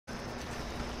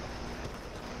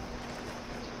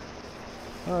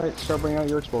Alright, start bringing out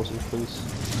your explosives, please.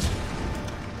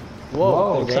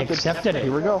 Whoa, they accepted it.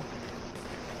 Here we go.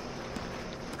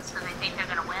 So they think they're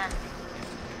gonna win.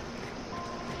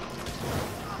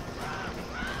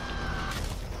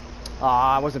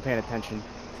 I wasn't paying attention.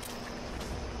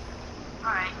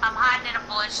 Alright, I'm hiding in a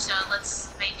bush, so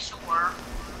let's make sure.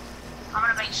 I'm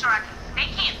gonna make sure they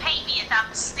can't paint me if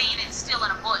I'm standing still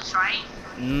in a bush, right?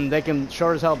 They can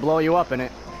sure as hell blow you up in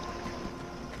it.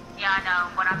 Yeah, I know,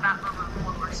 but I'm not moving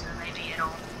forward, so maybe it'll...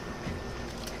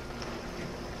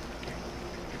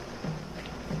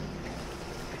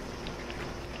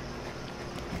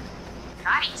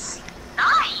 Nice!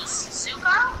 Nice!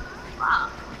 Zuko?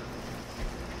 Wow.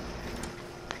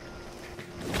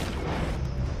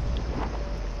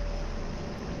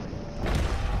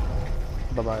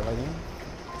 Bye-bye, Lightning.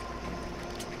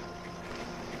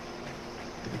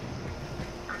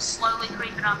 I'm slowly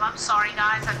creeping up. I'm sorry,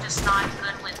 guys. I'm just not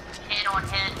good with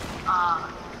head-on-head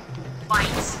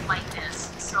fights like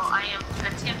this. So I am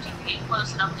attempting to get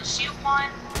close enough to shoot one,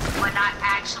 but not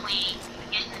actually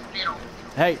get in the middle.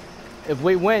 Hey, if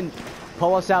we win,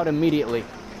 pull us out immediately.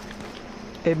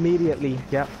 Immediately,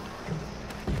 yep.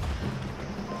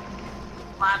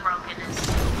 My broken is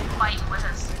fighting with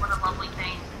us. What a lovely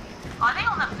thing. Are they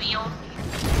on the field?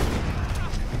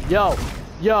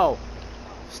 Yo.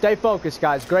 Stay focused,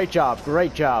 guys. Great job.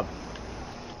 Great job.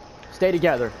 Stay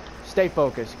together. Stay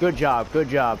focused. Good job. Good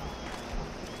job.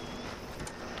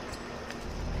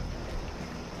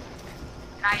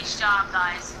 Nice job,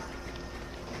 guys.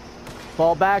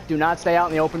 Fall back. Do not stay out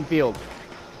in the open field.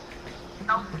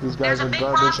 Nope. These guys are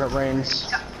garbage at range.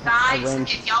 Guys,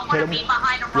 if y'all want to be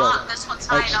behind a rock, this one's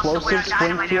high enough to where Explosive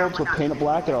dynamite Springfields with painted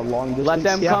black at a long distance. Let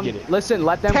them come. Get it. Listen,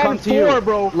 let them come to you.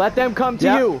 Bro. Let them come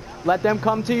to you. Let them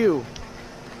come to you.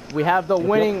 We have the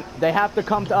winning. They have to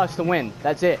come to us to win.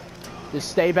 That's it.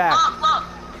 Just stay back. Look.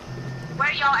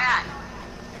 Where y'all at?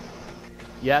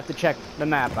 You have to check the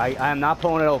map. I am not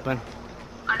pulling it open.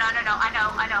 Oh, no.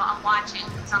 I know. I'm watching.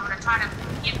 So I'm going to try to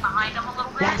get behind them a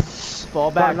little bit. Yes.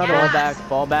 Fall back. Yes. Fall back.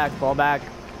 Fall back. Fall back.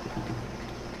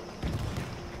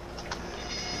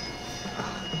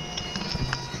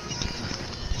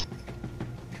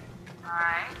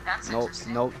 Alright, that's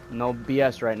interesting. No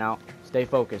BS right now. Stay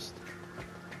focused.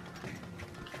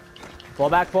 Fall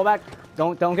back, fall back.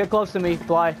 Don't get close to me,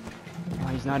 Fly. Oh,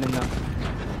 he's not in the...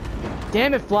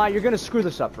 Damn it, Fly, you're gonna screw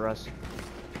this up for us.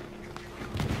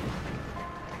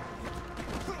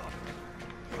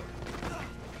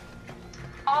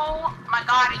 Oh my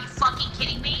god, are you fucking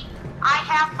kidding me? I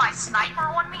have my sniper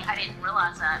on me? I didn't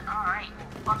realize that. Alright,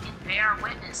 fucking bear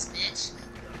witness, bitch.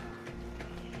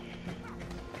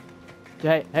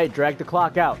 Hey, drag the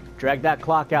clock out. Drag that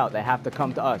clock out. They have to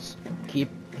come to us. Keep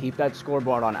that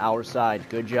scoreboard on our side.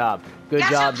 Good job. Good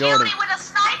job, Jordan. Me with a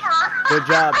sniper. Good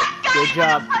job. Good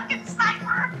job. Fucking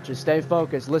sniper. Just stay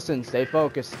focused. Listen, stay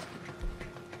focused.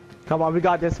 Come on, we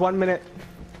got this. 1 minute.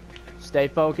 Stay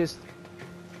focused.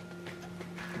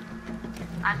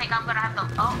 I think I'm gonna have to.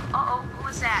 Oh, who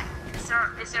is that? Is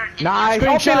there an Nice.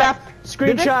 Screenshot. Left.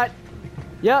 Screenshot.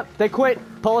 Yep, they quit.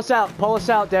 Pull us out. Pull us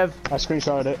out, Dev. I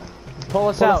screenshotted it. Pull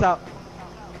us out.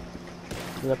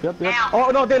 Yep. Now. Oh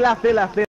no, they left.